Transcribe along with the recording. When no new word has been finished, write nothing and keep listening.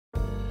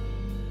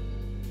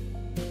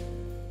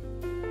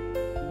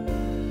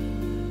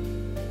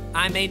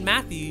I'm Aiden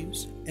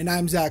Matthews. And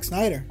I'm Zach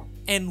Snyder.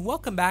 And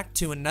welcome back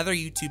to another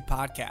YouTube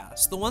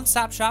podcast, the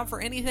one-stop shop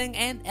for anything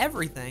and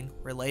everything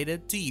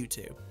related to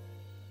YouTube.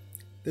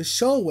 The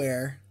show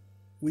where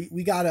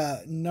we got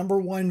a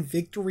 #1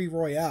 victory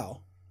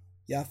royale.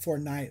 Yeah,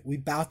 Fortnite. We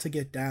about to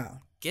get down.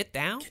 Get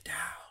down? Get down.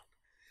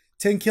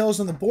 10 kills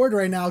on the board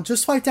right now.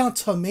 Just fight down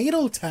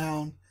Tomato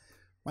Town.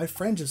 My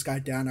friend just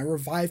got down. I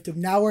revived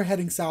him. Now we're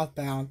heading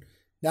southbound.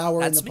 Now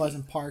we're in the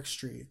Pleasant Park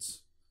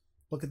streets.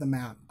 Look at the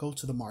map. Go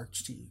to the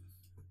marked team.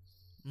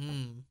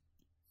 And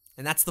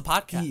that's the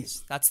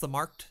podcast. That's the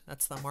marked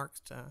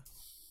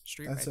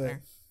street right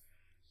there.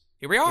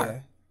 Here we are. Yeah.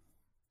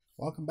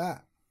 Welcome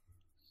back.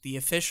 The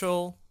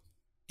official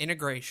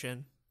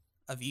integration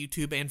of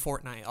YouTube and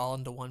Fortnite all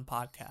into one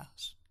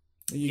podcast.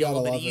 You got a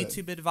little bit of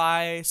YouTube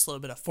advice, a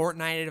little bit of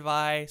Fortnite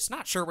advice.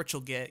 Not sure what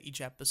you'll get each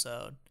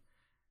episode,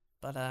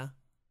 but I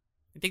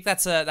think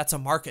that's a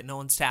market no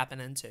one's tapping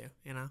into.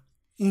 You know.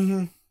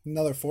 Mm-hmm.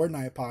 Another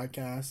Fortnite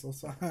podcast.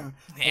 Let's hop on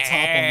this.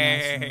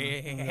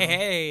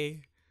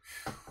 Hey.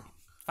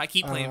 If I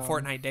keep playing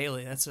Fortnite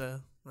daily, that's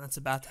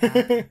about to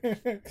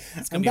happen.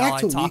 That's gonna be all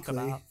I talk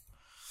about.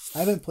 I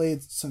haven't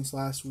played since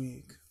last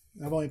week.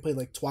 I've only played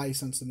like twice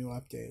since the new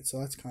update, so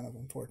that's kind of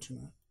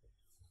unfortunate.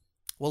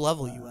 What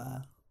level you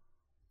at?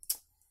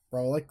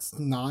 Bro, like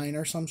 9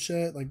 or some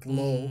shit, like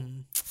low.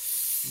 I'm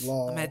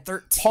at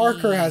 13.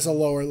 Parker has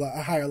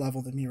a higher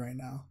level than me right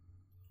now.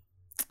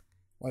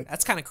 Like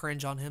that's kind of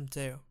cringe on him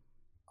too.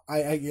 I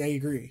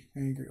agree.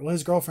 Well,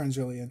 his girlfriend's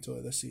really into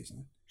it this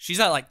season. She's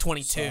at like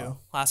 22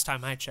 last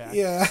time I checked.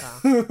 Yeah.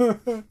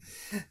 So.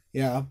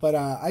 Yeah, but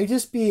I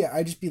just be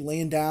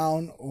laying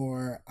down,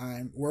 or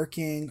I'm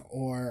working,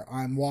 or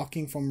I'm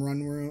walking from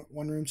one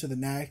room to the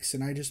next,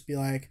 and I just be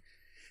like,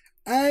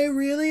 I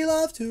really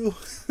love to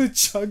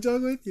chug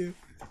with you.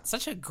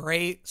 Such a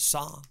great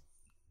song.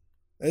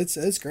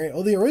 It's great.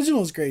 Oh, the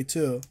original is great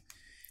too.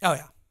 Oh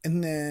yeah.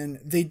 And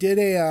then they did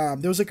there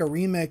was like a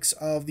remix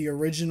of the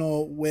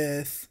original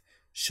with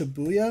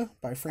Shibuya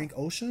by Frank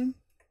Ocean.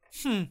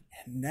 And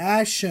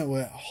that shit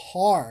went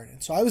hard.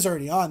 And so I was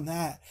already on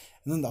that.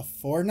 And then the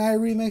Fortnite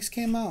remix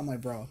came out. I'm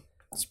like, bro,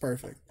 it's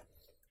perfect.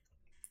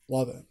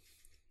 Love it.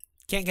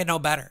 Can't get no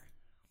better.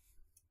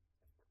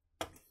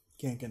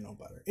 Can't get no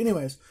better.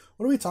 Anyways,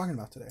 what are we talking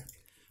about today?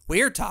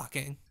 We're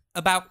talking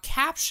about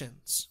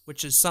captions,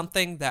 which is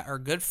something that our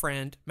good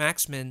friend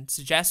Max Min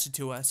suggested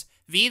to us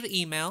via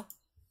the email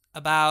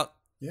about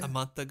a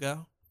month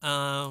ago.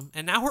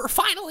 And now we're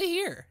finally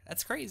here.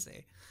 That's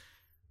crazy.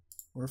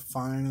 We're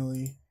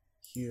finally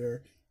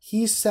here.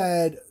 He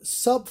said,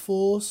 "Sup,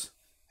 fools.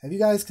 Have you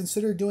guys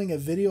considered doing a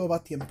video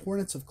about the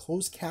importance of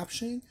closed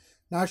captioning?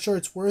 Not sure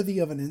it's worthy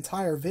of an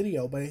entire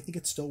video, but I think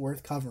it's still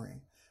worth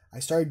covering. I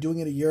started doing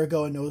it a year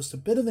ago and noticed a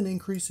bit of an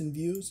increase in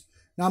views.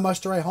 Not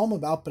much to write home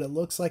about, but it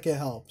looks like it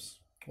helps."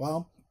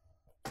 Well,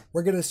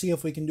 we're going to see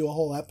if we can do a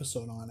whole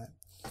episode on it.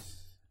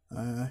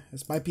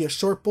 This might be a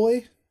short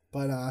boy,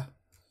 but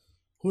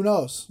who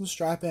knows? We'll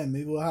strap in.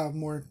 Maybe we'll have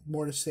more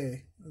to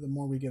say the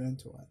more we get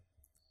into it.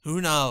 Who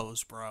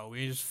knows, bro?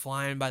 We're just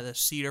flying by the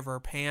seat of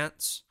our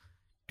pants,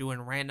 doing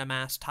random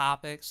ass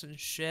topics and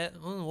shit.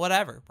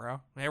 Whatever,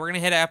 bro. Hey, we're gonna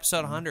hit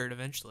episode 100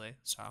 eventually,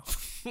 so.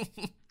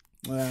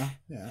 Yeah.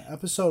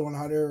 Episode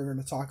 100, we're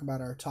gonna talk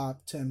about our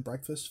top 10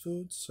 breakfast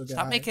foods. So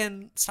stop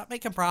making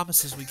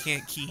promises we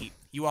can't keep.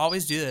 You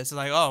always do this. It's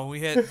like, oh, when we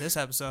hit this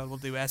episode, we'll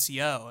do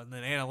SEO and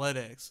then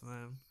analytics and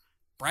then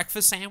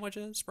breakfast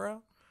sandwiches,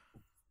 bro.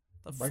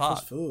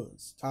 Breakfast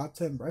foods, top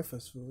 10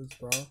 breakfast foods,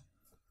 bro.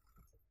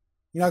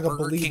 You're not gonna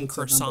believe it's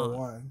at number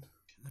 1.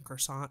 The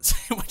croissant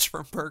sandwich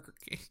from Burger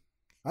King.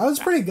 That was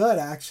pretty good,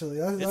 actually.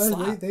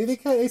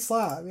 They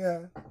slap,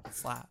 yeah.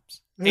 Slaps.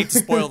 Hate to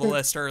spoil the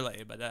list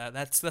early, but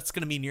that's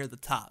going to be near the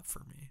top for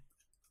me.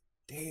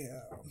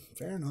 Damn,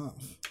 fair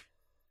enough.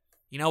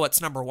 You know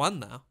what's number 1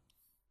 though?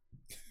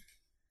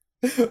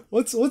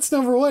 What's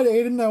number 1,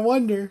 Aiden? I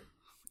wonder.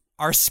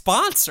 Our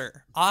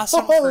sponsor,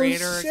 Awesome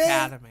Creator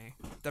Academy,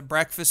 the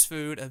breakfast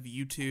food of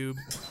YouTube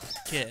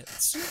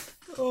kids.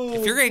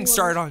 If you're getting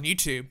started on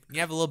YouTube and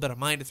you have a little bit of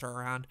money to throw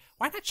around,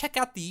 why not check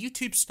out the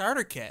YouTube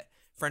Starter Kit?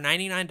 For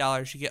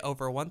 $99, you get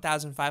over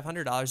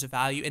 $1,500 of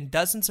value and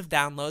dozens of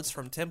downloads,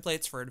 from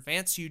templates for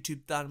advanced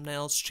YouTube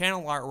thumbnails,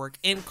 channel artwork,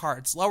 end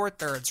cards, lower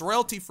thirds,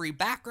 royalty-free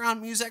background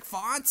music,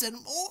 fonts,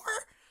 and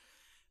more.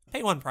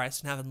 Pay one price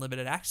and have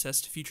unlimited access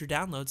to future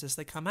downloads as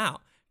they come out.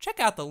 Check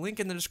out the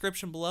link in the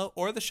description below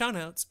or the show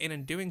notes, and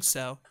in doing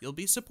so, you'll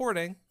be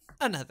supporting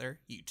another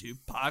YouTube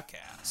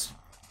podcast.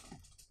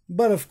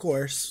 But of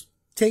course,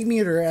 take me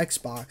to your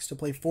Xbox to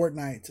play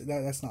Fortnite.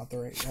 That's not the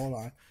right. Hold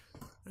on.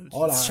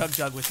 Chug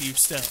jug with you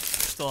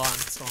still on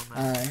that.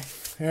 All right,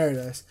 here it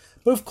is.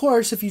 But of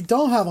course, if you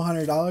don't have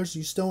 $100,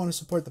 you still want to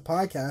support the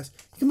podcast,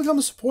 you can become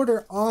a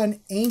supporter on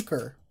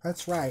Anchor.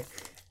 That's right,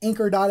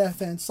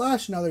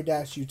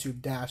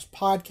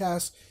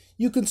 anchor.fn/another-youtube-podcast.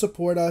 You can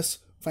support us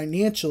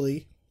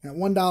financially at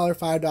 $1,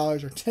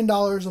 $5, or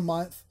 $10 a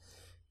month.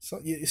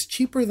 So it's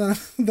cheaper than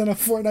a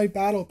Fortnite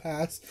Battle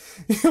Pass.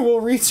 It will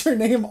reach your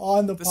name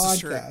on the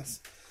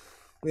podcast.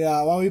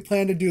 Yeah, while we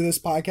plan to do this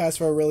podcast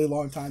for a really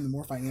long time, the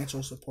more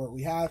financial support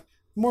we have,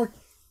 the more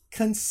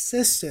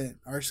consistent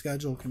our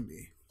schedule can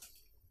be.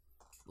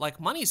 Like,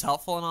 money's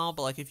helpful and all,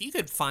 but like, if you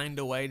could find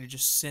a way to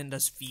just send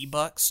us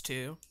V-Bucks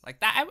too, like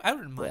that, I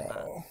wouldn't mind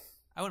that.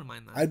 I wouldn't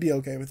mind that. I'd be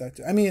okay with that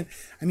too. I mean,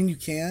 you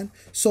can.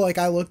 So like,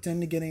 I looked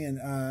into getting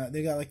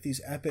they got like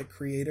these Epic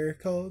creator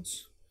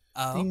codes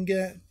you can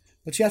get,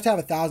 but you have to have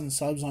 1,000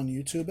 subs on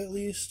YouTube at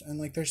least, and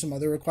like, there's some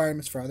other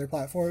requirements for other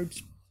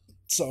platforms.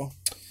 So,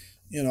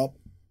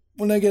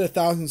 when I get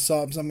 1,000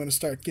 subs, I'm gonna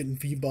start getting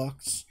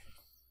V-Bucks.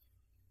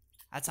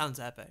 That sounds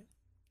epic.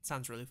 It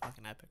sounds really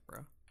fucking epic,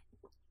 bro.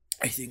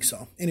 I think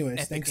so. Anyways,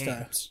 Epic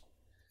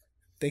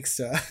thanks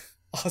to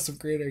Awesome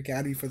Creator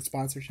Academy for the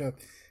sponsorship,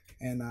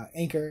 and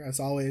Anchor, as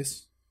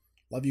always.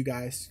 Love you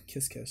guys.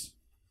 Kiss, kiss.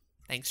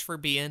 Thanks for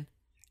being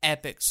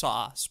epic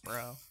sauce,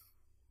 bro.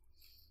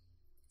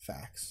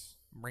 Facts.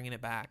 I'm bringing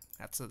it back.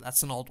 That's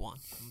an old one.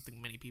 I don't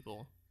think many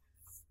people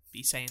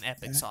be saying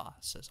epic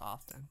sauce as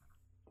often.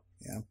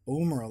 Yeah,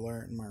 boomer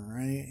alert, am I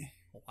right?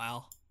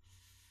 Wow.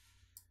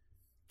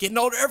 Getting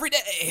older every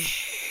day.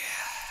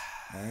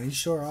 Yeah, you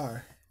sure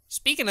are.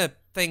 Speaking of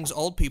things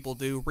old people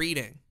do,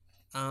 reading.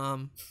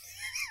 A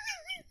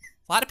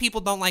lot of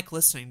people don't like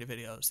listening to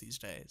videos these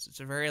days.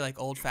 It's a very like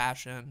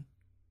old-fashioned,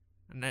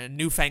 and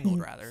newfangled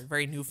rather,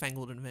 very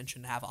newfangled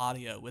invention to have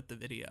audio with the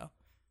video.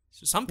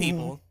 So some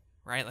people,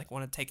 right, like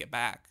want to take it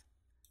back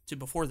to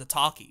before the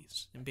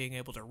talkies and being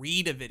able to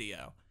read a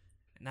video,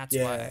 and that's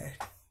why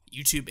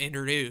YouTube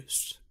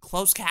introduced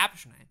closed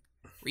captioning,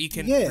 where you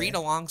can read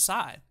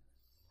alongside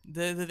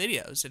the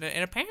videos,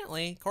 and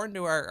apparently, according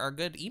to our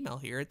good email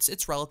here,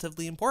 it's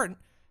relatively important.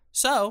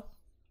 So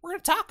we're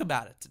gonna talk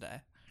about it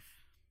today.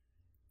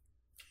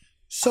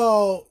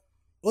 So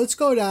let's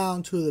go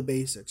down to the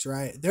basics,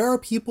 right? There are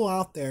people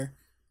out there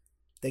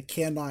that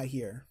cannot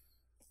hear.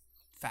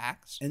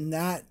 Facts. And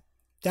that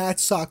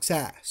sucks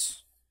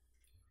ass.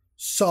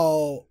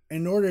 So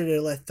in order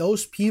to let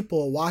those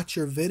people watch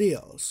your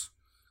videos,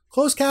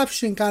 closed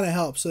captioning kind of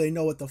helps so they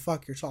know what the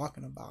fuck you're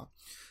talking about.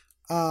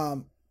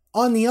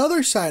 On the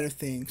other side of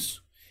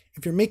things,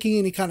 if you're making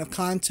any kind of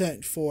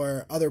content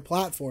for other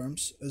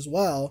platforms as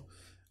well,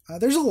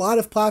 there's a lot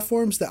of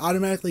platforms that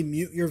automatically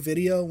mute your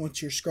video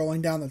once you're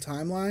scrolling down the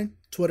timeline.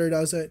 Twitter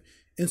does it.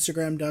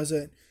 Instagram does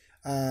it.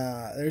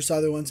 There's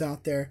other ones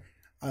out there.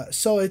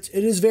 So it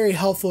is very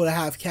helpful to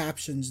have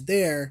captions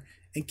there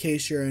in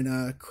case you're in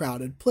a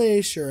crowded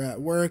place, you're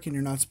at work and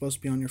you're not supposed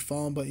to be on your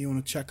phone, but you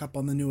want to check up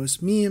on the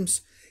newest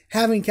memes.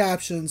 Having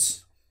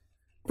captions,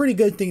 pretty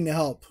good thing to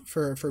help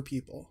for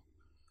people.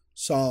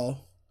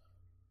 So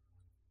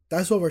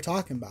that's what we're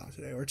talking about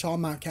today. We're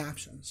talking about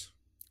captions.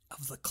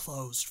 Of the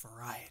closed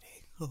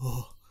variety.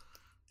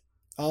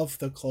 Of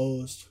the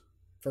closed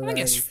variety.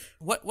 I guess,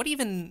 what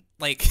even,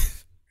 like,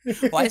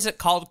 why is it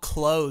called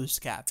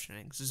closed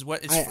captioning? Is free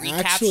captioning? I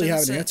actually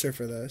have an answer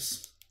for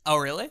this. Oh,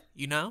 really?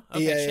 You know?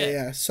 Okay,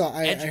 yeah. So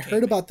I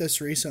heard about this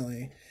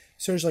recently.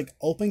 So there's like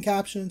open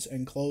captions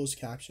and closed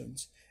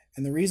captions.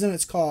 And the reason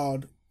it's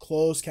called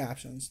closed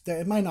captions,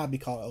 it might not be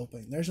called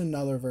open. There's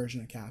another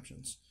version of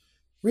captions.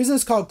 The reason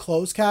it's called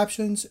closed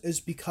captions is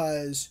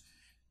because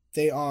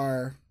they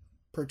are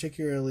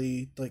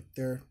particularly like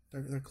they're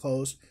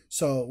closed.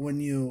 So when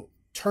you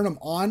turn them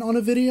on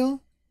a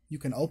video, you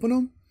can open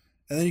them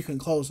and then you can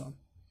close them.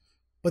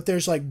 But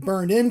there's like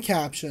burned in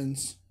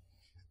captions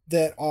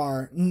that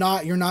are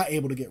not, you're not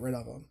able to get rid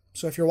of them.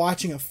 So if you're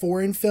watching a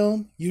foreign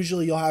film,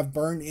 usually you'll have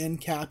burned in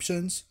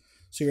captions,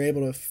 so you're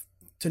able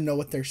to know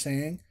what they're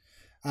saying.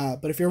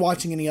 But if you're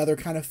watching any other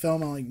kind of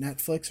film on like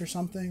Netflix or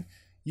something,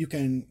 you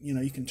can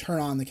turn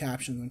on the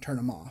captions and turn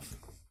them off.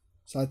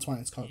 So that's why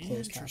it's called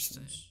closed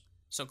captions.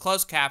 So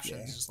closed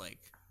captions is like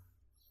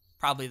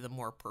probably the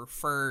more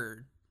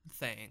preferred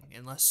thing,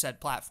 unless said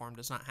platform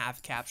does not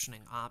have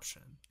captioning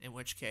option, in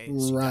which case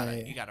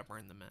you gotta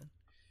burn them in.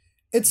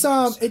 It's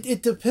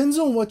it depends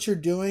on what you're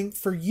doing.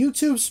 For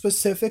YouTube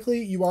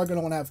specifically, you are going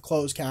to want to have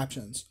closed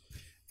captions.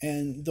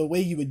 And the way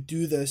you would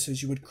do this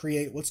is you would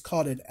create what's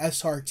called an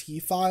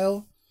SRT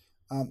file.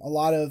 A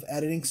lot of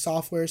editing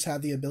softwares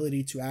have the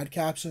ability to add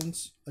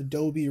captions.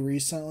 Adobe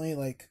recently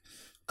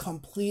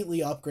completely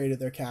upgraded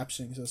their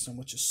captioning system,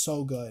 which is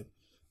so good.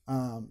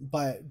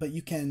 But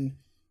you can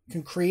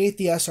create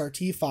the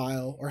SRT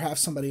file or have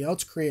somebody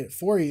else create it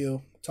for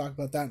you. We'll talk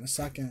about that in a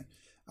second.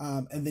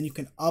 And then you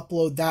can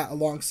upload that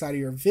alongside of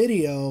your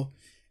video,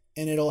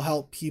 and it'll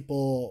help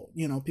people.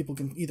 People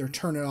can either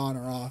turn it on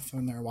or off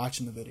when they're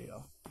watching the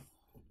video.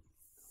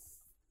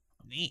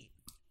 Neat.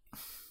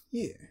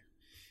 Yeah.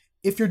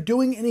 If you're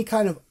doing any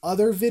kind of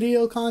other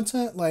video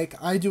content, like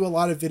I do a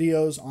lot of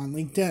videos on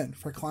LinkedIn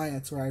for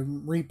clients where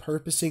I'm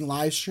repurposing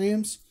live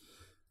streams,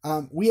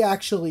 we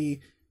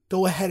actually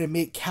go ahead and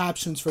make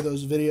captions for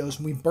those videos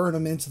and we burn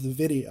them into the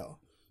video.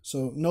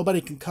 So nobody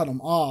can cut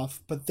them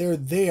off, but they're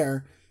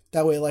there.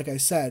 That way, like I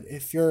said,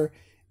 if you're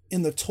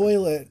in the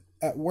toilet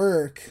at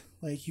work,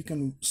 you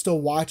can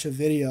still watch a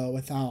video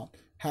without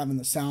having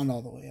the sound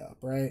all the way up,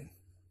 right?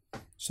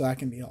 So that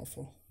can be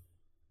helpful.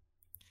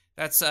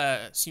 That's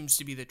seems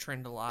to be the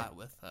trend a lot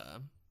with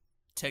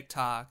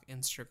TikTok,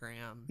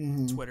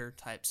 Instagram, Twitter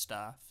type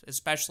stuff,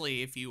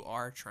 especially if you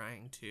are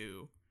trying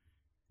to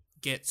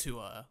get to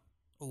a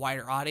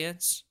wider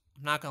audience.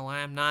 I'm not gonna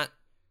lie,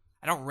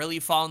 I don't really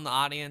fall in the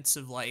audience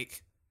of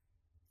like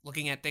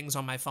looking at things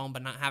on my phone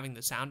but not having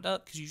the sound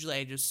up, because usually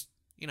I just,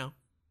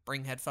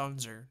 bring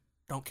headphones or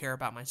don't care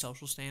about my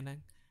social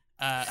standing.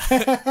 I'll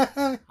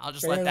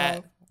just let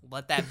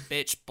that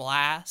bitch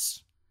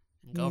blast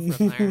and go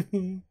from there.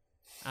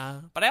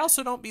 But I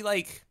also don't be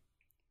like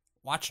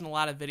watching a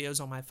lot of videos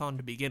on my phone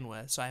to begin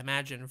with, so I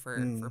imagine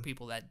for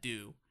people that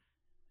do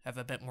have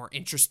a bit more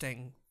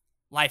interesting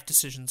life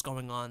decisions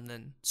going on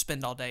than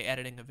spend all day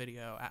editing a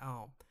video at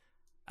home,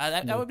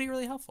 that would be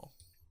really helpful.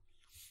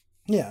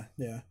 Yeah.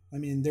 I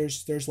mean,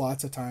 there's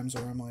lots of times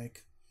where I'm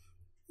like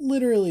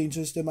literally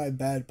just in my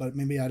bed, but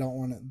maybe I don't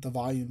want the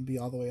volume to be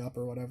all the way up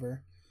or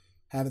whatever,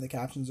 having the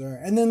captions there.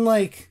 And then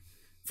like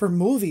for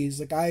movies,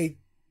 like I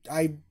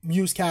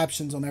use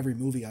captions on every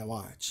movie I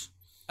watch.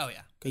 Oh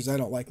yeah, because I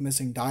don't like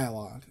missing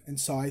dialogue, and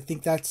so I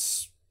think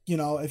that's,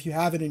 if you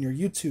have it in your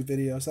YouTube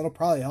videos, that'll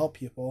probably help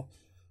people.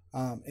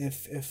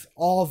 If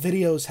all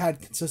videos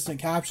had consistent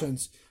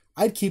captions,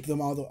 I'd keep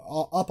them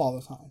all up all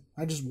the time.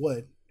 I just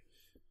would.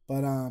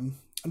 But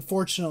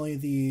unfortunately,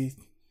 the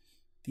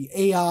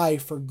AI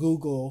for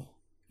Google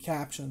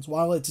captions,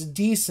 while it's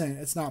decent,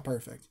 it's not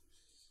perfect.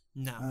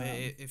 No,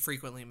 it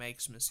frequently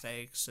makes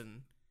mistakes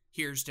and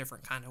hears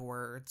different kind of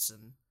words,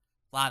 and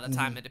a lot of the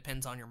time it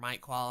depends on your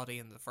mic quality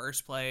in the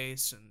first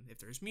place, and if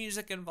there's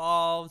music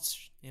involved,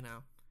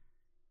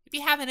 if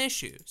you having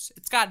issues.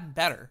 It's gotten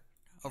better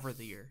over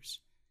the years,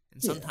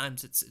 and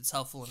sometimes it's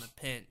helpful in a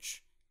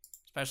pinch,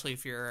 especially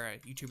if you're a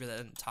YouTuber that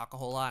doesn't talk a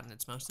whole lot and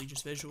it's mostly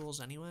just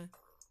visuals anyway.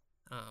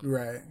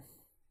 Right.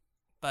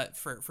 But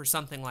for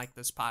something like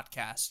this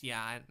podcast,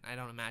 I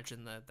don't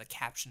imagine the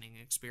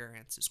captioning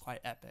experience is quite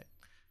epic.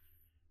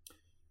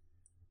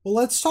 Well,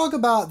 let's talk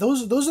about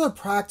those are the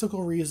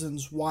practical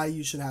reasons why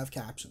you should have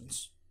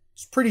captions.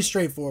 It's pretty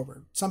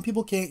straightforward. Some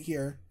people can't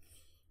hear,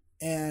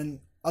 and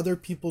other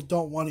people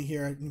don't want to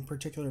hear it in a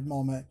particular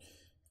moment,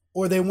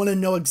 or they want to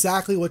know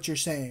exactly what you're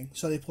saying,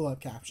 so they pull up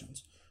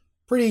captions.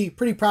 Pretty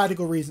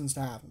practical reasons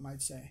to have them,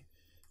 I'd say.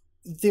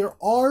 There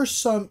are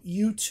some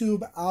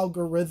YouTube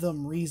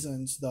algorithm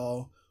reasons,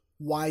 though,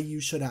 why you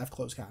should have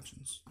closed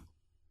captions.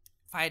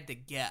 If I had to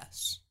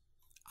guess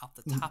off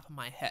the top of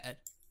my head,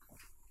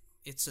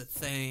 it's a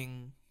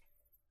thing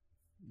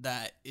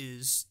that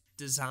is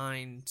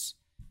designed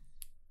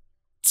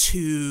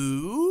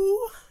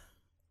to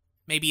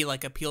maybe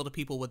like appeal to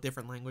people with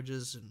different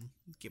languages and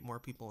get more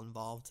people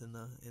involved in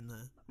the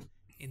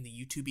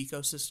YouTube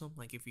ecosystem.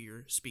 Like if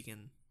you're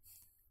speaking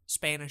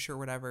Spanish or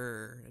whatever,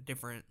 or a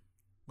different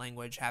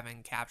language,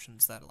 having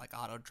captions that like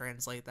auto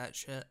translate that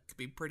shit could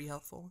be pretty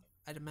helpful,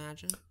 I'd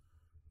imagine.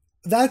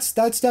 That's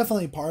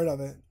definitely part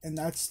of it, and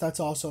that's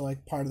also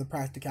like part of the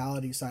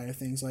practicality side of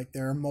things. Like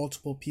there are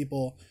multiple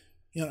people,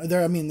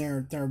 there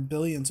are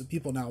billions of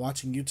people now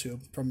watching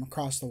YouTube from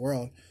across the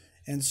world,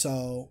 and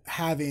so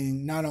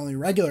having not only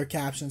regular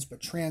captions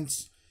but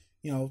captions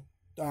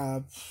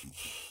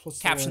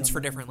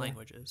for different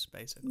languages,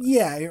 basically.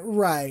 Yeah,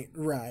 right.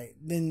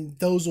 Then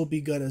those will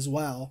be good as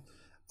well.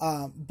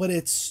 But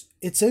it's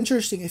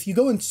interesting if you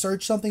go and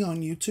search something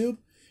on YouTube,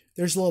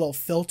 there's a little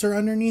filter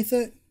underneath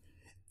it,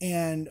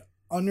 and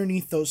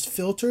underneath those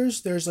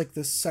filters, there's like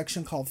this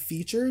section called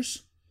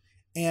features,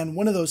 and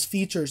one of those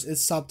features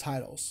is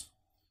subtitles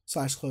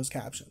 / closed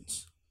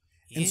captions.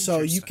 And so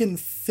you can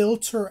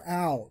filter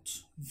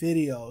out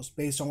videos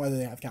based on whether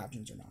they have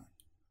captions or not.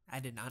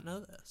 I did not know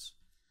this.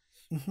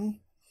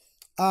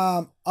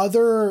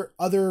 Other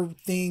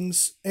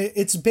things,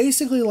 it's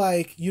basically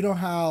like,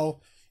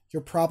 how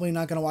you're probably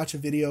not going to watch a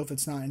video if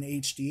it's not in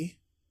HD.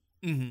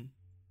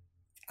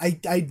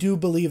 I do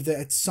believe that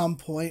at some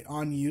point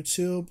on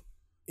YouTube,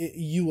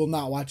 you will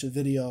not watch a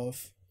video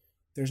if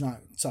there's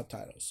not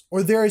subtitles.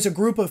 Or there is a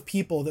group of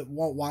people that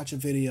won't watch a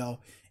video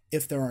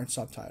if there aren't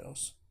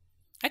subtitles.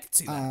 I can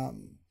see that.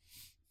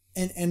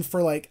 And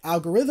for like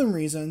algorithm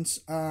reasons,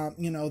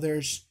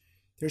 there's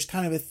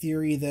kind of a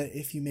theory that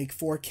if you make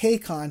 4K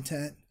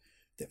content,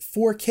 that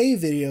 4K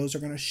videos are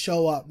going to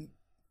show up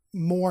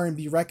more and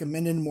be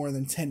recommended more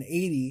than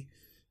 1080.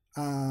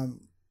 And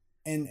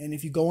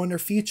if you go under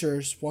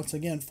features, once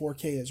again,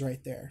 4K is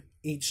right there.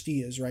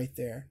 HD is right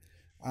there.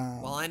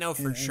 Well, I know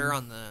for sure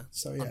on the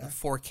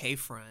 4K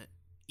front,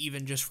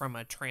 even just from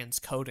a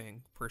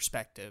transcoding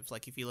perspective,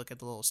 like if you look at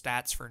the little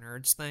stats for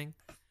nerds thing,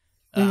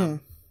 the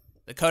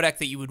codec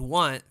that you would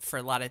want for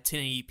a lot of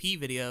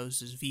 1080p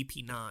videos is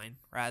VP9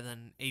 rather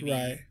than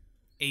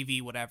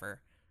AV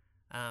whatever.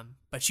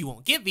 But you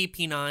won't get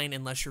VP9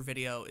 unless your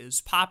video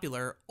is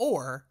popular,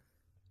 or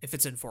if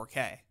it's in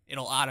 4K.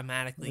 It'll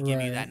automatically give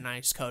you that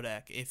nice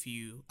codec if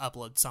you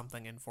upload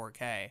something in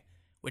 4K,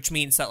 which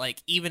means that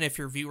like even if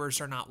your viewers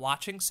are not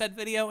watching said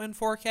video in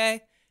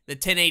 4K, the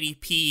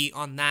 1080p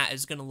on that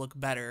is going to look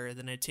better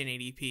than a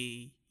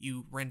 1080p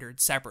you rendered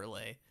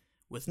separately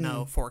with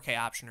no 4K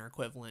option or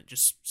equivalent,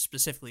 just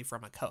specifically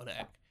from a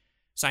codec.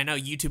 So I know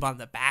YouTube on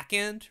the back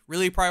end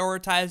really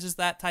prioritizes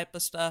that type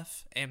of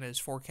stuff, and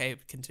as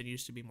 4K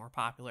continues to be more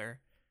popular,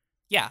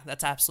 yeah,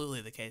 that's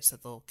absolutely the case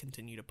that they'll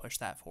continue to push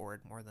that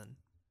forward more than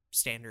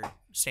standard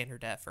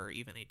def or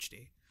even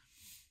HD.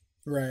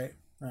 Right.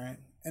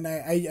 And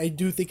I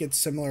do think it's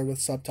similar with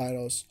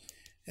subtitles,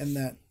 and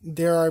that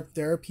there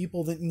are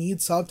people that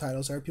need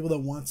subtitles, there are people that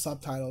want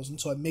subtitles,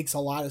 and so it makes a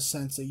lot of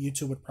sense that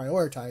YouTube would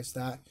prioritize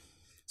that.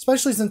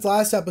 Especially since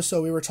last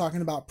episode we were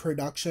talking about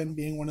production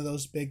being one of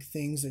those big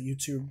things that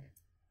YouTube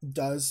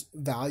does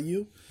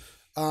value.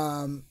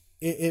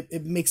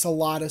 It makes a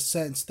lot of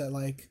sense that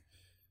like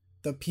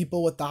the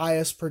people with the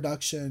highest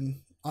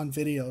production on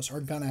videos are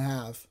gonna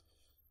have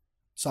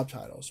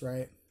subtitles,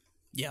 right?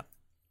 Yep.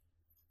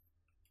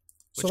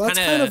 So that's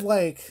kind of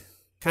like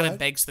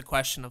begs the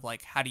question of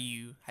like how do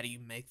you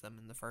make them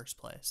in the first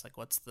place? Like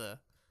what's the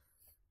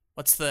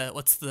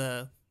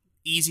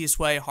easiest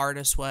way,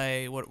 hardest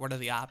way? What are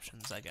the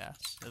options, I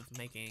guess, of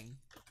making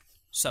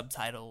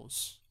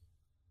subtitles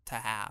to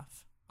have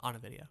on a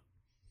video?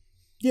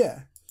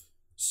 Yeah.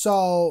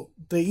 So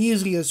the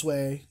easiest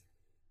way,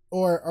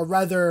 or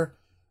rather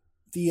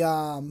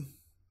the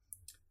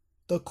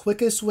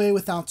quickest way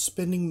without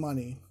spending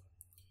money,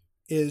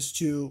 is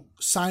to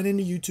sign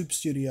into YouTube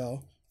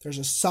Studio. There's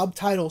a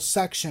subtitle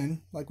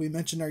section, like we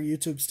mentioned in our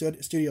YouTube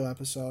Studio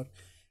episode.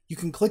 You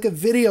can click a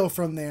video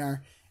from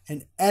there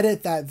and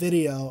edit that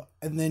video,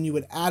 and then you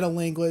would add a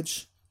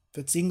language. If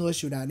it's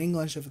English, you would add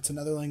English. If it's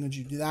another language,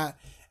 you do that,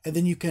 and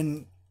then you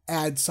can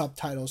add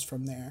subtitles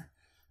from there.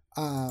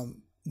 You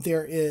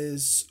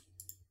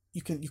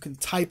can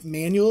type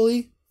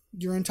manually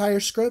your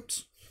entire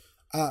script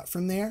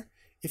from there.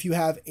 If you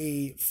have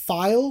a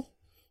file,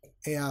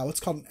 what's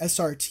called an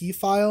SRT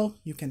file,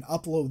 you can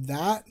upload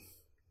that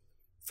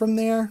from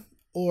there,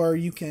 or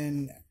you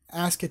can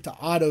ask it to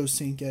auto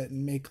sync it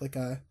and make like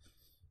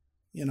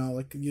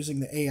like using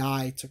the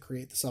AI to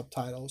create the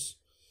subtitles,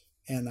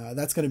 and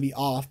that's going to be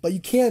off, but you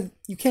can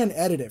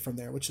edit it from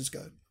there, which is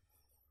good.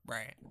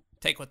 Right.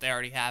 Take what they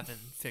already have and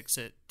fix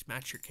it to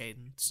match your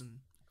cadence and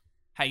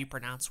how you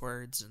pronounce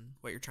words and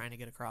what you're trying to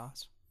get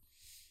across.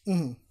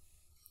 Mm-hmm.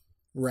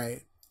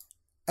 Right.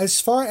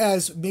 As far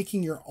as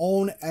making your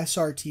own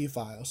SRT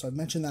file, so I've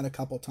mentioned that a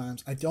couple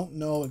times. I don't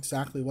know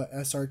exactly what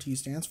SRT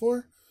stands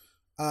for.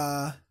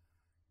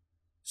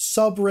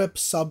 Subrip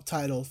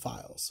subtitle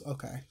files.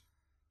 Okay.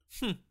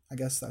 I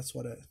guess that's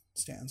what it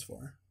stands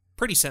for.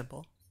 Pretty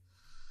simple.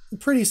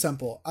 Pretty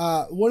simple.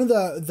 One of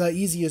the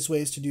easiest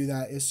ways to do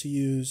that is to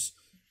use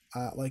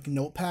like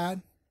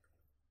Notepad,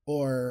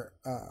 or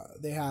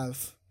they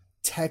have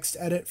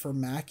TextEdit for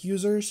Mac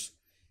users.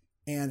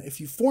 And if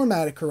you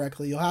format it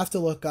correctly, you'll have to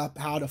look up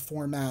how to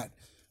format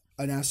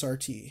an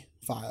SRT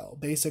file.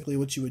 Basically,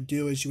 what you would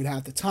do is you would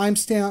have the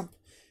timestamp,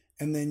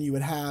 and then you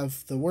would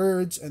have the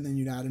words, and then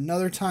you'd add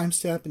another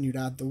timestamp, and you'd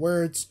add the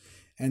words.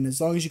 And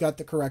as long as you got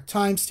the correct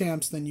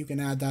timestamps, then you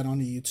can add that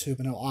onto YouTube,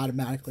 and it'll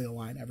automatically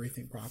align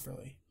everything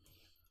properly.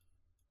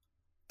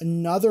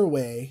 Another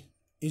way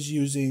is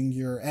using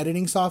your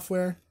editing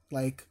software,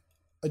 like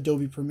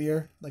Adobe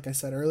Premiere. Like I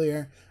said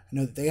earlier, I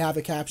know that they have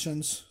a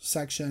captions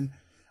section.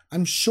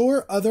 I'm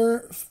sure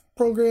other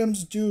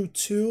programs do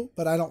too,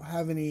 but I don't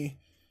have any.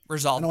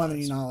 Resolve. I don't have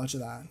any knowledge of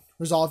that.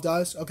 Resolve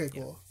does? Okay,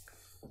 cool.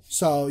 Yeah.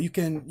 So you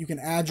can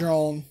add your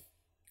own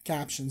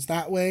captions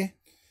that way.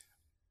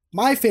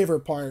 My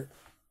favorite part,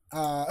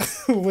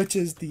 which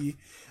is the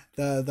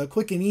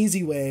quick and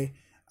easy way,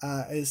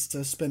 is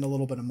to spend a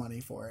little bit of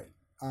money for it,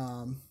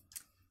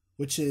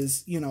 which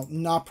is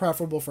not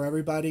preferable for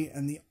everybody.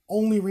 And the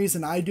only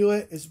reason I do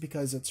it is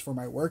because it's for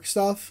my work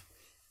stuff.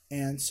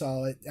 And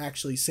so it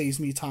actually saves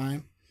me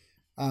time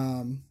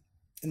in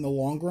the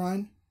long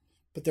run.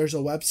 But there's a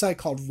website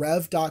called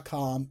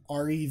rev.com,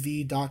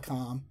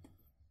 rev.com.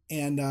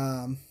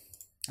 And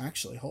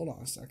actually, hold on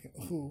a second.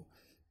 Ooh.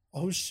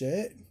 Oh,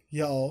 shit.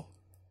 Yo.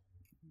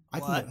 I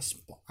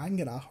can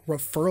get a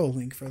referral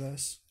link for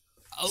this.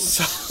 Oh,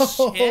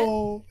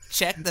 shit.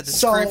 Check the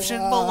description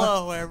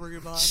below,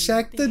 everybody.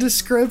 Check the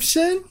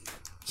description.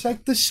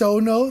 Check the show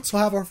notes.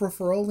 We'll have a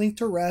referral link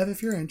to Rev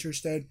if you're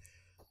interested.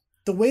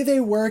 The way they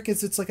work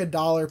is it's like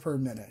 $1 per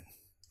minute.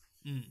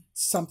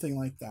 Something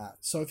like that.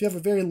 So if you have a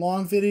very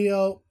long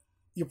video,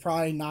 you're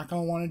probably not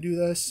going to want to do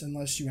this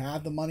unless you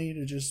have the money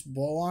to just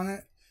blow on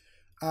it.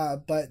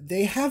 But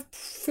they have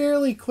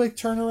fairly quick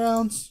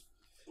turnarounds.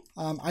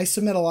 I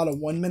submit a lot of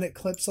 1-minute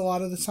clips a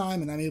lot of the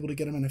time, and I'm able to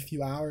get them in a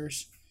few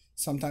hours.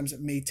 Sometimes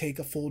it may take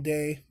a full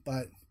day,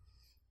 but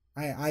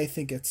I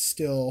think it's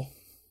still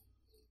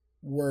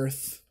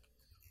worth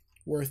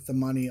the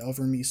money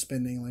over me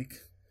spending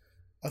like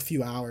a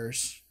few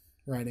hours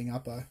writing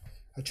up a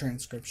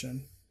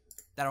transcription.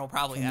 That'll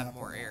probably have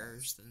more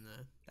errors than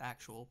the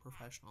actual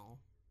professional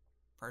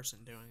person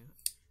doing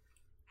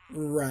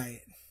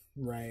it.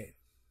 Right.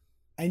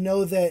 I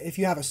know that if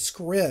you have a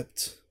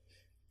script,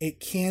 it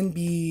can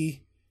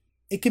be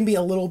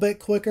a little bit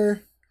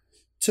quicker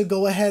to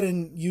go ahead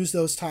and use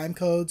those time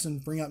codes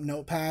and bring up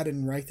Notepad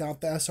and write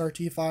out the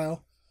SRT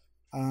file,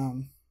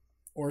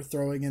 or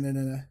throwing it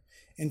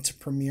into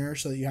Premiere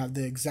so that you have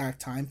the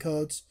exact time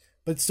codes.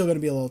 but it's still going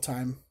to be a little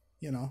time,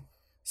 you know,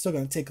 still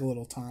going to take a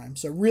little time.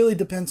 So it really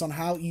depends on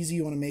how easy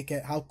you want to make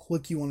it, how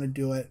quick you want to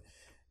do it,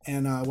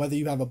 and whether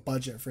you have a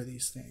budget for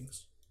these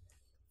things.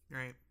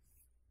 Right.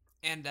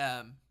 And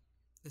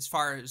as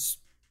far as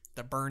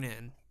the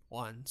burn-in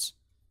ones,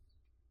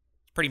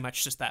 it's pretty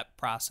much just that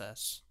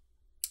process.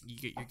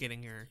 You're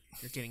getting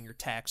your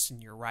text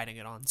and you're writing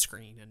it on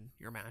screen and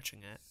you're matching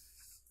it,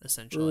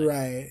 essentially.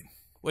 Right.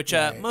 Which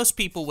most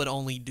people would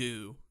only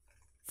do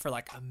for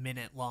like a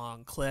minute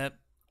long clip,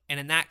 and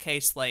in that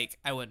case, like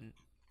I wouldn't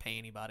pay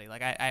anybody.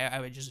 Like I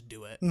would just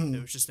do it. If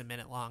it was just a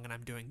minute long and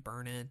I'm doing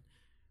burn-in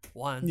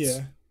once.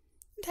 Yeah.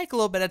 Take a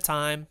little bit of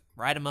time,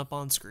 write them up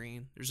on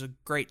screen. There's a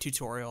great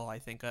tutorial, I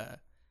think.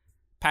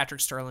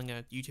 Patrick Sterling,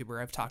 a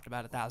YouTuber I've talked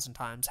about 1,000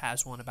 times,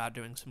 has one about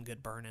doing some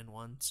good burn-in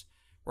ones,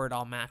 where it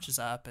all matches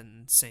up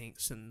and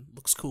syncs and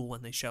looks cool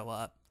when they show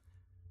up,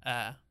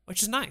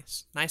 which is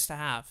nice to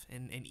have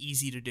and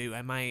easy to do.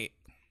 I might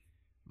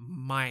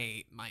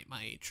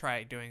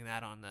try doing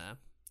that on the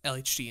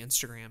LHD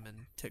Instagram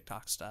and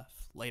TikTok stuff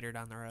later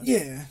down the road.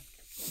 Yeah,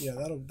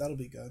 that'll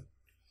be good.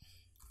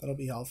 That'll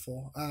be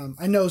helpful.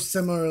 I know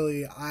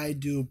similarly, I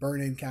do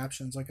burn-in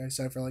captions, like I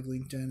said, for like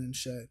LinkedIn and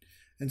shit,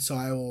 and so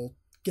I will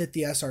get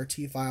the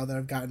SRT file that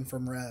I've gotten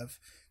from Rev,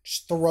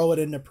 just throw it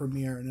into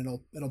Premiere, and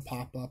it'll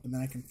pop up, and then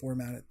I can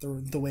format it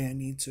the way I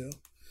need to.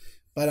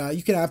 But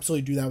you can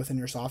absolutely do that within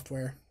your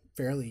software.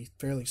 Fairly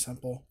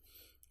simple.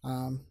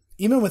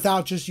 Even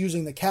without just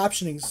using the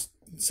captioning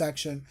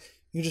section,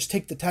 you just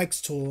take the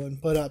text tool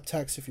and put up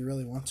text if you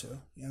really want to,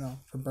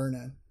 for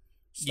burn-in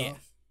stuff. Yeah.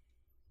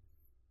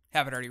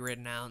 Have it already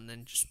written out and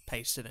then just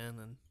paste it in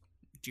and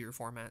do your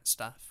format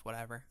stuff,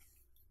 whatever.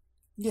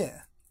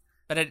 Yeah.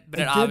 But it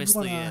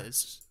obviously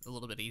is a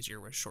little bit easier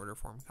with shorter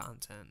form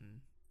content and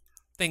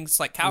things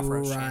like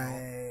Calfro's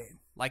channel.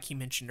 Like he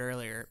mentioned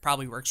earlier, it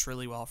probably works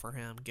really well for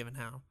him given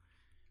how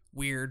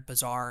weird,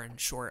 bizarre, and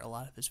short a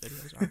lot of his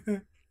videos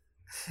are.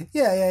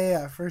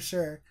 Yeah, for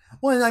sure.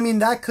 Well, I mean,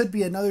 that could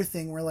be another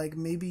thing where, like,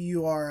 maybe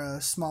you are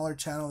a smaller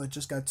channel that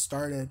just got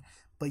started,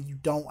 but you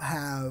don't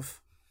have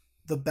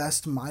the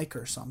best mic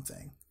or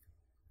something.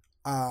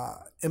 I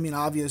mean,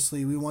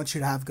 obviously, we want you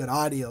to have good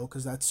audio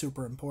because that's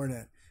super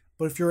important.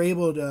 But if you're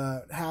able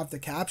to have the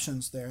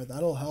captions there,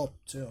 that'll help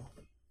too.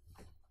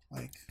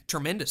 Like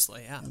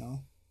tremendously, yeah.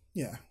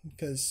 Yeah,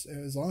 because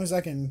as long as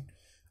I can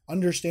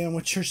understand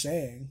what you're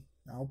saying,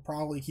 I'll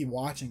probably keep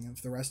watching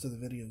if the rest of the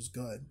video is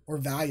good or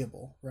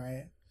valuable,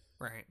 right?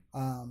 Right.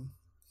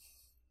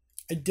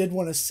 I did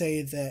want to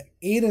say that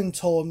Aiden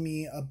told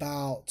me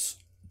about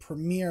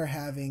Premiere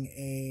having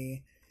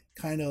a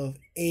kind of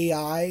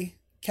AI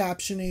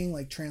captioning,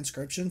 like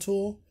transcription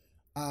tool.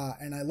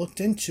 And I looked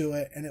into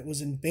it, and it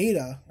was in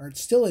beta, or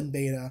it's still in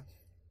beta,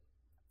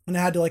 and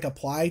I had to like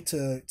apply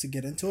to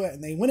get into it,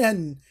 and they went ahead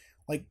and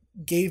like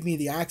gave me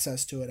the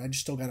access to it. I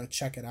just still got to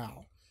check it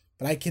out.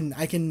 But I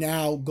can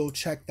now go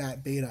check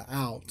that beta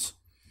out,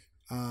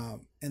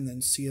 and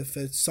then see if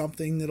it's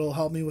something that'll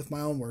help me with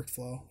my own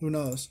workflow. Who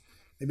knows?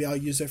 Maybe I'll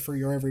use it for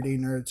Your Everyday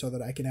Nerd so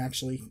that I can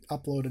actually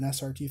upload an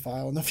SRT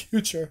file in the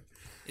future.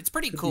 It's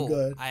pretty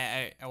cool.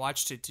 I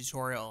watched a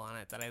tutorial on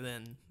it that I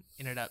then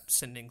ended up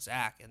sending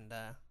Zach, and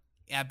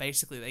yeah,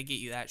 basically they get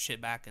you that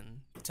shit back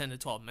in 10 to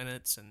 12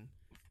 minutes, and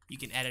you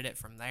can edit it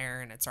from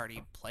there, and it's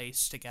already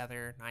placed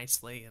together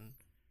nicely. And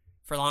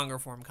for longer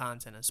form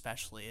content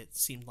especially, it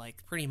seemed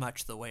like pretty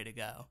much the way to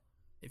go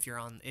if you're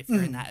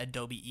in that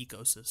Adobe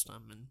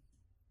ecosystem and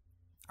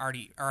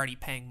already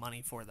paying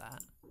money for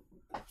that.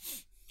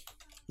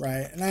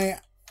 Right. And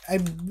I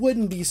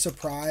wouldn't be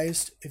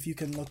surprised if you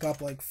can look up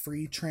like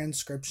free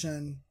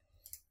transcription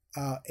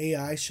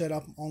AI shit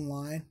up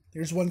online.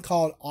 There's one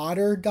called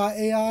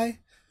Otter.ai,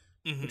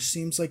 which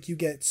seems like you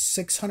get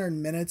 600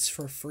 minutes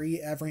for free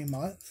every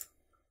month.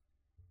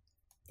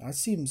 That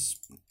seems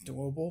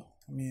doable.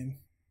 I mean,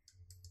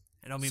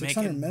 and I'll be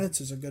 600 making minutes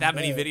is a good that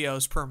bit. many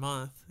videos per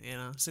month.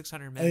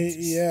 600 minutes.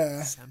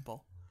 Yeah,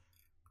 simple.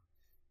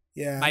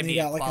 Yeah, might be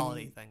a like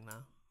quality thing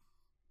though.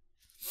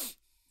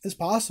 It's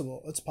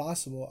possible.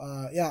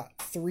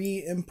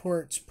 3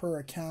 imports per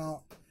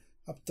account,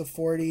 up to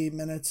 40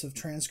 minutes of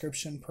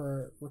transcription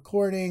per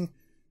recording,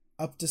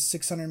 up to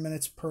 600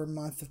 minutes per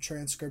month of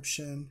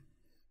transcription.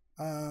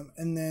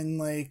 And then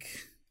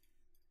like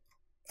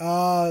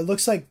it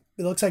looks like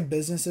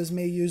businesses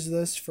may use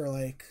this for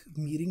like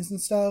meetings and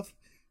stuff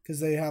because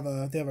they have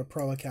a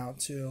pro account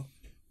too.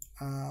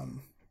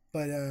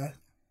 But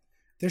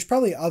there's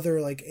probably other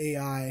like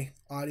AI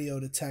audio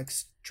to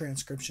text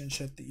transcription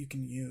shit that you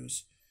can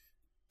use.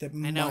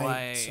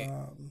 I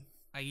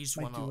used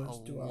one a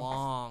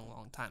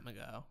long time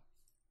ago,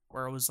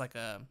 where it was like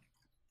it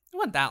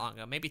wasn't that long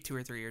ago, maybe 2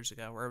 or 3 years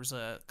ago, where it was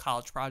a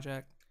college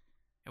project,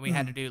 and we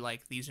had to do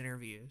like these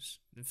interviews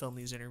and film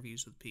these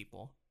interviews with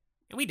people,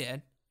 and we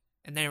did,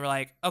 and they were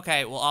like,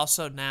 okay, we'll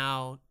also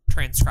now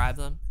transcribe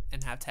them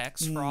and have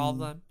text for all of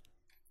them,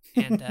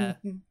 and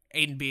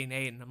Aiden being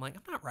Aiden, I'm like,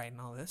 I'm not writing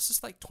all this.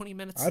 It's like 20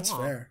 minutes That's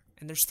long, fair.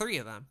 and there's 3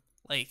 of them.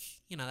 Like,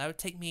 that would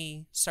take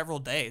me several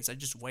days. I'd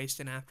just waste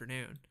an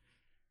afternoon.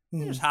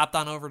 I just hopped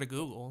on over to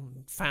Google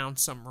and found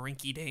some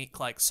rinky-dink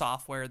like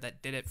software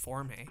that did it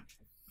for me,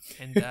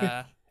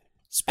 and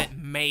spent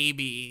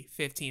maybe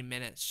 15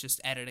 minutes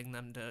just editing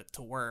them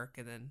to work,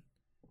 and then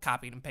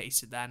copied and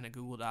pasted that in a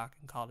Google Doc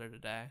and called it a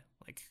day.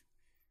 Like,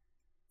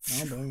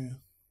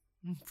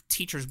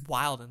 teachers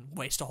wild and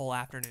waste a whole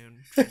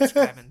afternoon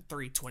transcribing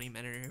 3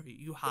 20-minute interviews.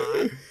 You hot?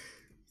 It's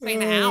like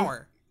an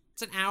hour.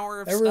 It's an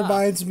hour of stuff. It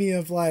reminds me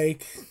of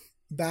like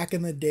back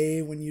in the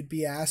day when you'd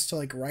be asked to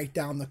like write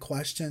down the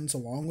questions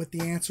along with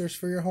the answers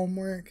for your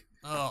homework.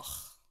 Ugh.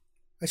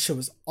 That shit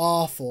was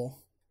awful.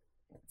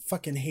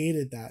 Fucking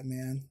hated that,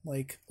 man.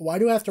 Like, why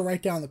do I have to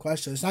write down the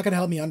question? It's not going to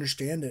help me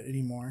understand it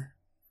anymore.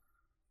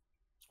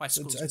 That's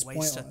why school's a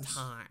waste of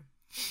time.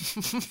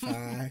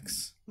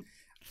 Facts.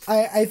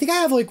 I think I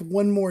have like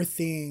one more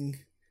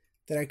thing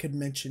that I could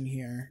mention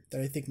here that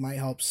I think might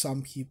help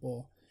some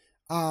people.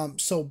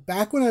 So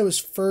back when I was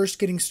first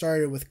getting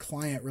started with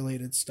client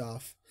related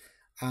stuff,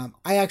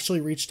 I actually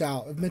reached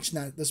out. I've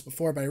mentioned this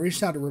before, but I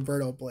reached out to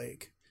Roberto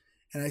Blake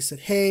and I said,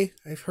 "Hey,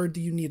 I've heard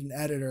that you need an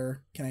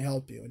editor. Can I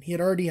help you?" And he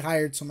had already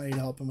hired somebody to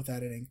help him with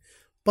editing,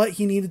 but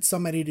he needed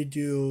somebody to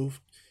do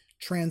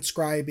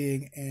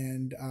transcribing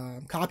and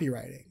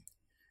copywriting.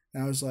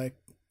 And I was like,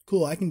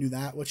 "Cool, I can do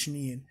that. What you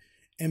need?"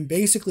 And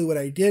basically what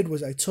I did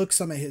was I took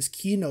some of his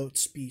keynote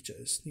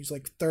speeches, these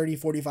like 30,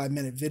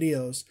 45-minute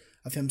videos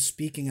of him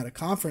speaking at a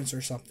conference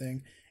or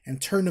something,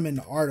 and turned them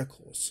into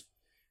articles.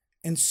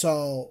 And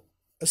so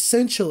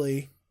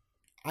essentially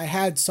I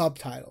had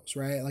subtitles,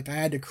 right? Like I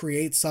had to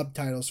create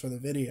subtitles for the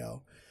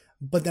video,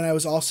 but then I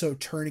was also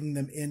turning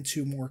them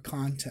into more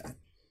content.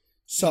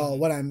 So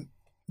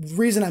the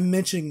reason I'm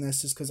mentioning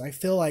this is because I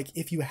feel like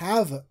if you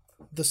have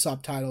the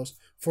subtitles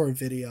for a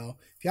video,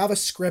 if you have a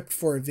script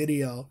for a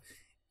video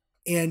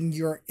and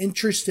you're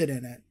interested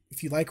in it,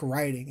 if you like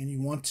writing and you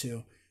want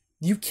to,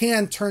 you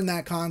can turn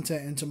that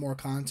content into more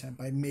content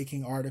by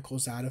making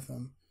articles out of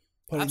them,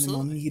 putting them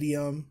on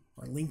Medium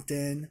or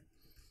LinkedIn.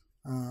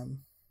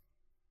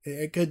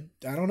 It could,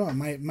 I don't know,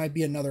 it might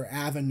be another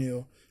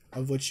avenue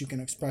of which you can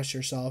express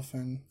yourself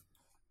and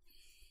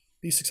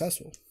be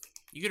successful.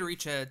 You could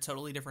reach a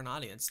totally different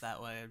audience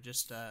that way, of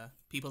just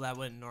people that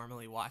wouldn't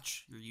normally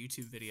watch your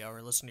YouTube video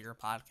or listen to your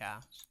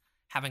podcast.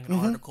 Having an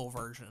article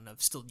version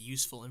of still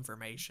useful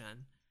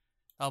information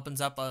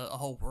opens up a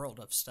whole world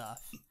of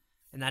stuff.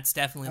 And that's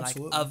definitely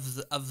Absolutely. Like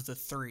of the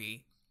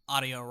three,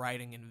 audio,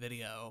 writing, and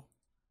video,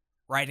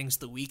 writing's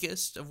the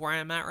weakest of where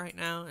I'm at right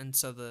now. And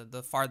so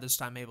the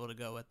farthest I'm able to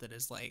go with it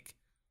is like,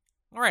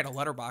 I'll write a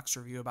Letterboxd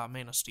review about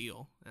Man of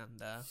Steel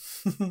and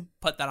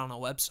put that on a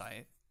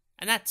website.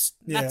 And that's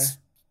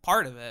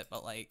part of it.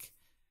 But like,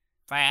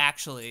 if I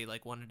actually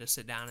like wanted to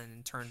sit down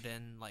and turned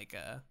in like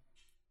a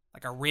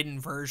written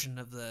version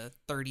of the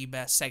 30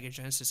 best Sega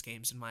Genesis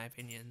games, in my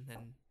opinion,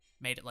 and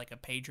made it like a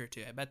page or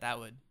two, I bet that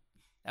would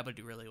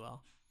do really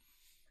well.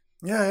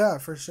 Yeah,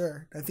 for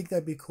sure. I think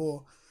that'd be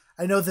cool.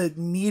 I know that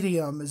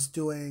Medium is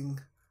doing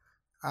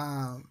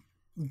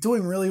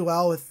really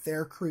well with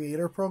their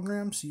creator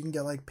program, so you can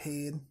get like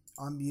paid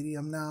on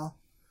Medium now.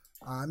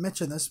 I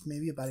mentioned this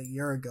maybe about a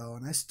year ago,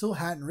 and I still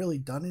hadn't really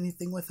done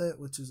anything with it,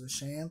 which is a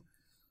shame.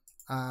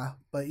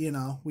 But you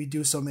know, we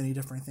do so many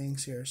different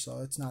things here,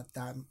 so it's not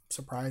that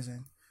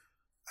surprising.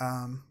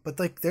 But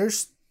like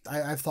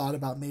I've thought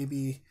about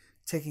maybe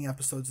taking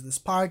episodes of this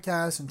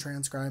podcast and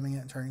transcribing it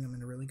and turning them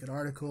into really good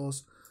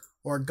articles,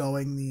 or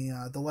going the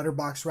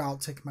Letterboxd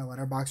route, taking my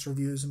Letterboxd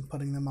reviews and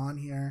putting them on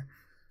here.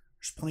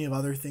 There's plenty of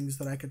other things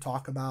that I could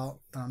talk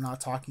about that I'm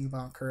not talking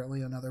about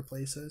currently in other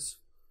places.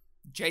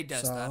 Jay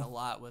does that a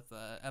lot with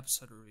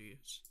episode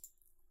reviews.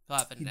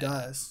 He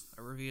does.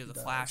 A review of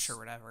The Flash or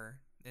whatever.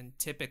 And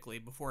typically,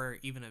 before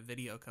even a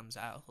video comes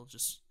out, he'll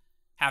just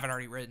have it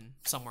already written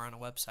somewhere on a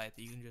website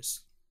that you can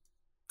just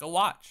go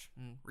watch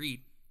and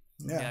read.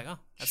 Yeah. Like, oh,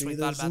 that's what he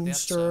thought about the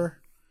episode.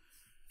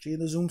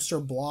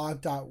 JayTheZoomster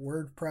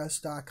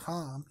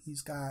blog.wordpress.com.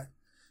 He's got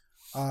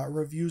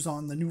reviews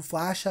on the new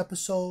Flash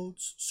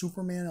episodes,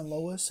 Superman and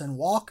Lois, and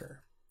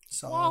Walker.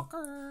 So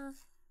Walker.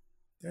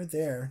 They're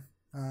there.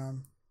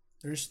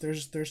 There's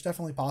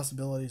definitely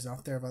possibilities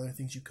out there of other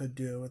things you could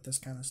do with this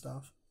kind of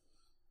stuff.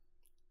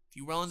 If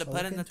you're willing to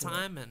put in the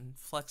time and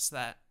flex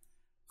that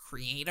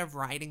creative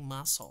writing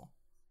muscle,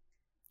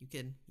 you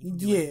can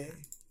do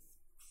anything.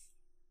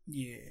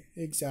 Yeah,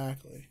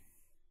 exactly.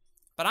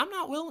 But I'm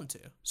not willing to,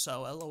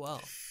 so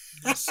LOL.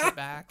 Just sit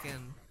back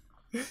and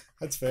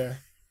that's fair.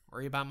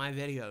 Worry about my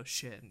video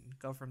shit and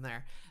go from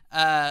there.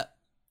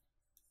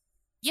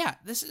 Yeah,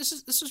 this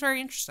is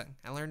very interesting.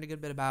 I learned a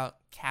good bit about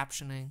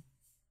captioning,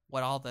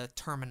 what all the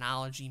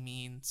terminology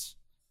means,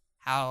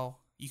 how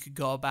you could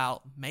go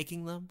about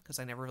making them, because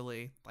I never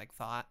really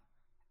thought,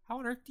 how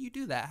on earth do you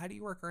do that? How do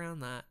you work around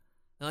that?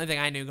 The only thing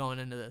I knew going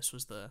into this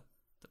was the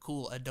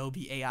cool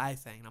Adobe AI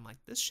thing. And I'm like,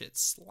 this shit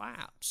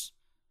slaps.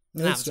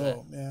 And that's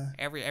dope, yeah.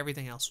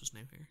 Everything else was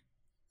new here.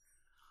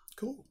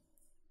 Cool.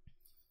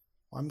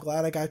 Well, I'm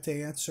glad I got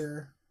to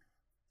answer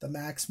the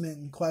Max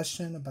Minton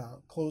question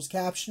about closed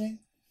captioning.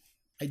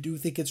 I do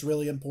think it's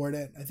really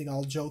important. I think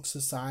all jokes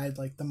aside,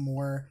 the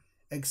more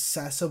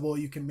accessible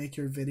you can make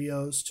your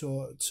videos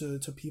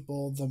to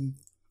people,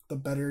 the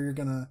better you're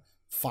gonna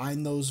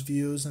find those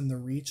views and the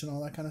reach and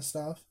all that kind of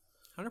stuff.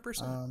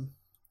 100%.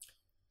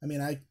 I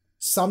mean,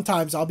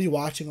 sometimes I'll be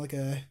watching like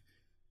a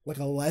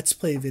Let's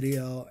Play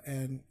video,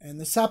 and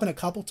this happened a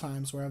couple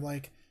times where I've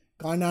like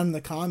gone down in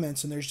the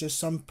comments and there's just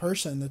some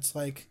person that's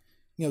like,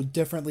 you know,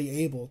 differently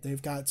abled.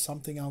 They've got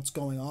something else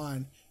going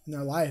on in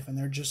their life, and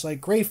they're just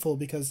like grateful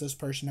because this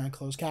person had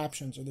closed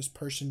captions, or this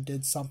person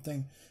did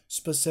something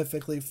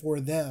specifically for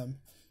them.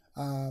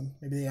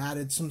 Maybe they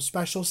added some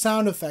special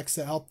sound effects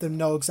that helped them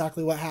know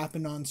exactly what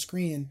happened on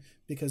screen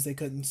because they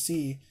couldn't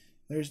see.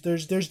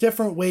 There's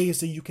different ways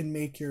that you can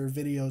make your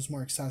videos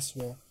more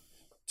accessible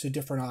to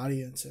different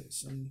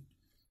audiences, and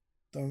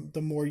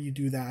the more you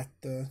do that,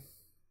 I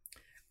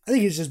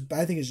think it's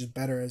just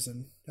better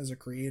as a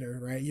creator,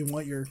 right? You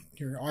want your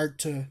art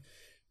to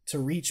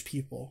reach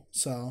people,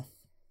 so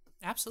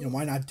absolutely, you know,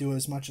 why not do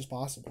as much as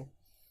possible?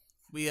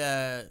 We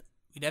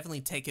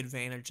definitely take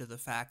advantage of the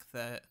fact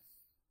that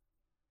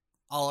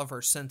all of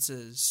our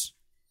senses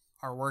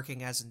are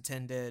working as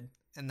intended,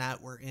 and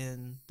that we're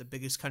in the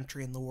biggest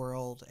country in the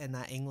world, and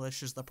that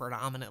English is the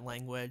predominant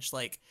language.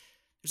 Like,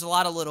 there's a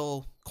lot of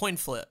little coin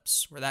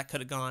flips where that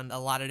could have gone a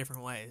lot of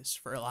different ways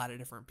for a lot of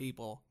different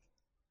people.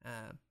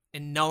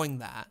 And knowing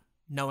that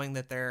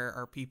there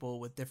are people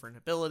with different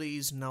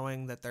abilities,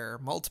 knowing that there are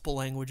multiple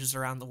languages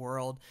around the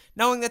world,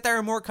 knowing that there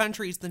are more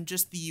countries than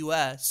just the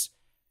US,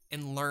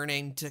 and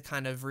learning to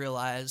kind of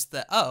realize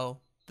that,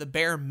 the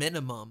bare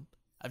minimum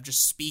of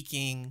just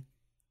speaking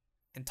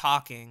and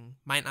talking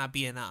might not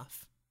be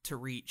enough to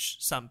reach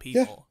some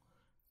people.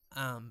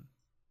 Yeah.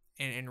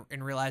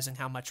 And realizing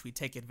how much we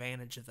take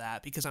advantage of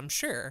that, because I'm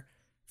sure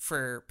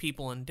for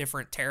people in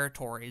different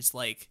territories,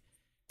 like,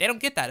 they don't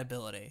get that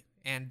ability.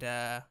 And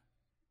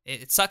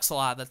it sucks a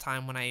lot of the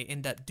time when I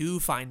end up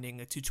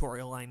finding a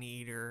tutorial I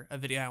need or a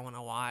video I want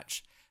to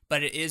watch,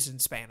 but it is in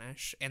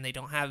Spanish and they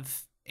don't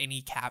have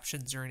any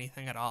captions or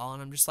anything at all.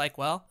 And I'm just like,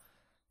 well,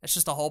 that's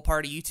just a whole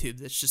part of YouTube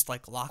that's just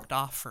like locked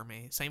off for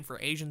me. Same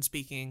for Asian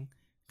speaking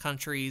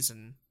countries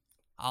and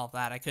all of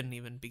that. I couldn't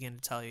even begin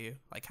to tell you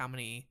like how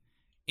many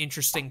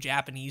interesting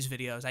Japanese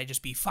videos I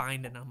just be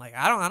finding. I'm like,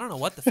 I don't know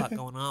what the fuck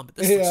going on, but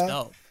this looks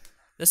dope.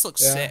 This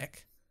looks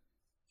sick.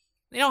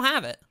 They don't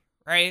have it,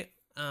 right?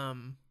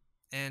 And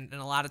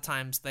a lot of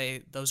times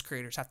those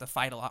creators have to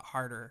fight a lot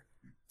harder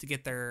to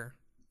get their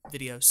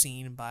videos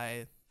seen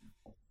by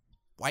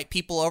white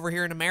people over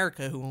here in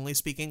America who only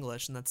speak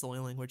English, and that's the only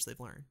language they've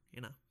learned,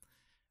 you know.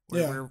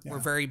 We're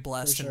very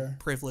blessed and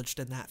privileged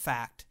in that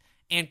fact,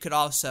 and could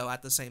also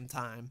at the same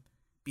time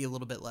be a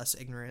little bit less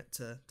ignorant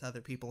to other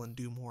people and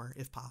do more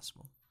if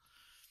possible.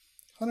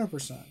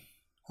 100%.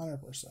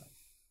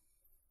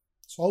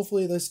 So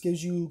hopefully this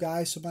gives you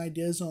guys some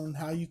ideas on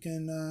how you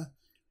can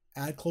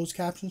add closed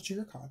captions to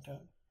your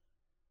content.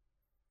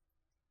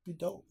 Be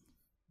dope.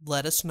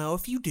 Let us know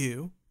if you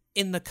do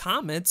in the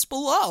comments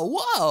below.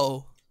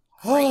 Whoa.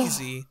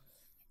 Crazy.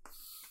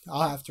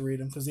 I'll have to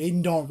read them because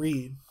Aiden don't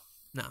read.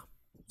 No.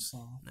 So.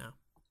 No.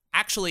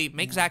 Actually,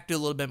 make Zach do a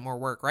little bit more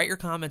work. Write your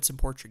comments in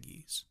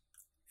Portuguese.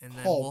 And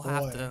then we'll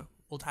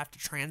have to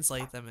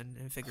translate them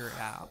and figure it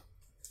out.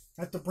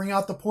 I have to bring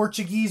out the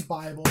Portuguese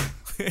Bible.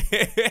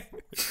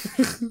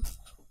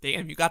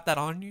 Damn, you got that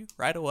on you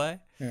right away?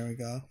 There we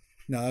go.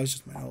 No, that was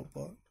just my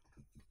notebook.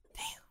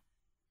 Damn.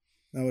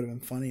 That would have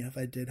been funny if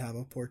I did have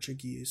a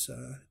Portuguese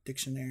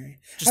dictionary.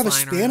 I have a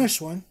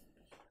Spanish one.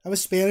 I have a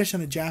Spanish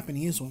and a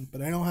Japanese one,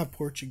 but I don't have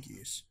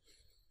Portuguese.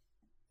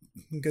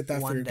 You can get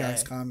that for your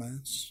guys'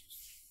 comments.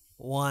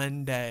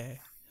 One day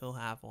he'll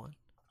have one.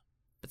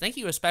 But thank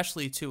you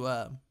especially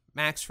to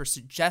Max for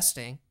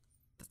suggesting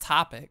the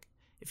topic.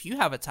 If you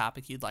have a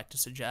topic you'd like to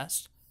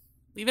suggest,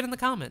 leave it in the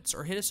comments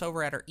or hit us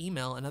over at our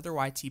email,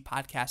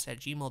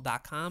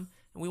 anotherytpodcast@gmail.com,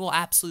 and we will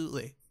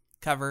absolutely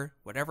cover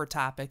whatever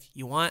topic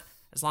you want,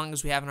 as long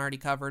as we haven't already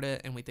covered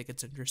it and we think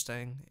it's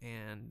interesting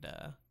and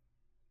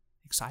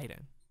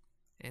exciting.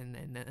 And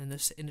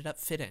this ended up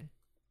fitting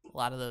a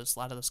lot of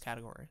those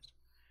categories.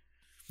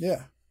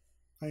 Yeah,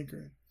 I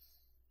agree.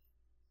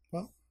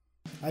 Well,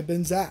 I've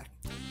been Zach.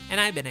 And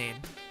I've been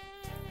Aiden.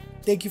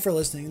 Thank you for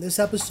listening to this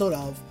episode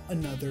of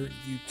Another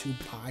YouTube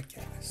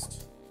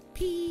Podcast.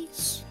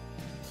 Peace.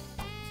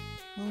 I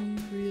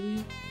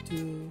really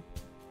do.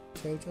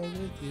 Judge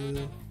with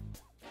you.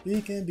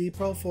 We can be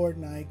pro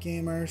Fortnite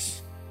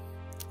gamers.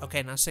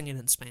 Okay, now sing it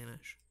in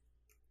Spanish.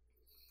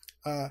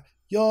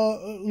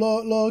 Yo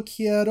lo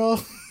quiero.